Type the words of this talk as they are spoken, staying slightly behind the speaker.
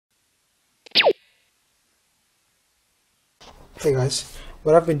Hey guys,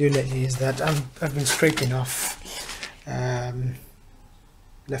 what I've been doing lately is that I've been scraping off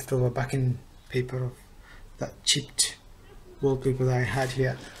leftover backing paper of that chipped wallpaper that I had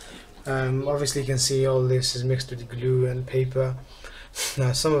here. Obviously you can see all this is mixed with glue and paper.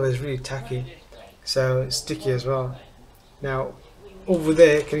 Now some of it is really tacky, so it's sticky as well. Now over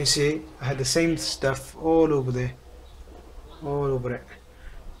there, can you see I had the same stuff all over there, all over it.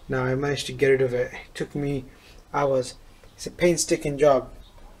 Now I managed to get rid of it. It took me hours. It's a painstaking job.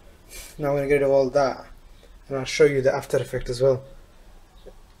 Now I'm going to get rid of all that, and I'll show you the after effect as well.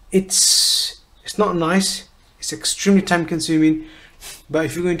 It's not nice, it's extremely time consuming, but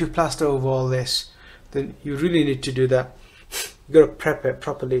if you're going to plaster over all this, then you really need to do that. You got to prep it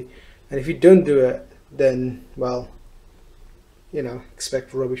properly, and if you don't do it, then well, you know,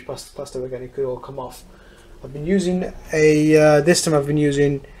 expect rubbish plaster again. It could all come off. I've been using this time I've been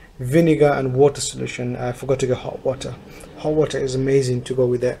using vinegar and water solution. I forgot to get hot water. Hot water is amazing to go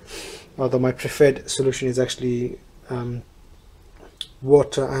with it, although my preferred solution is actually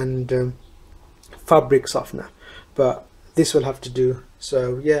water and fabric softener, but this will have to do.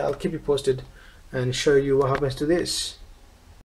 So yeah, I'll keep you posted and show you what happens to this.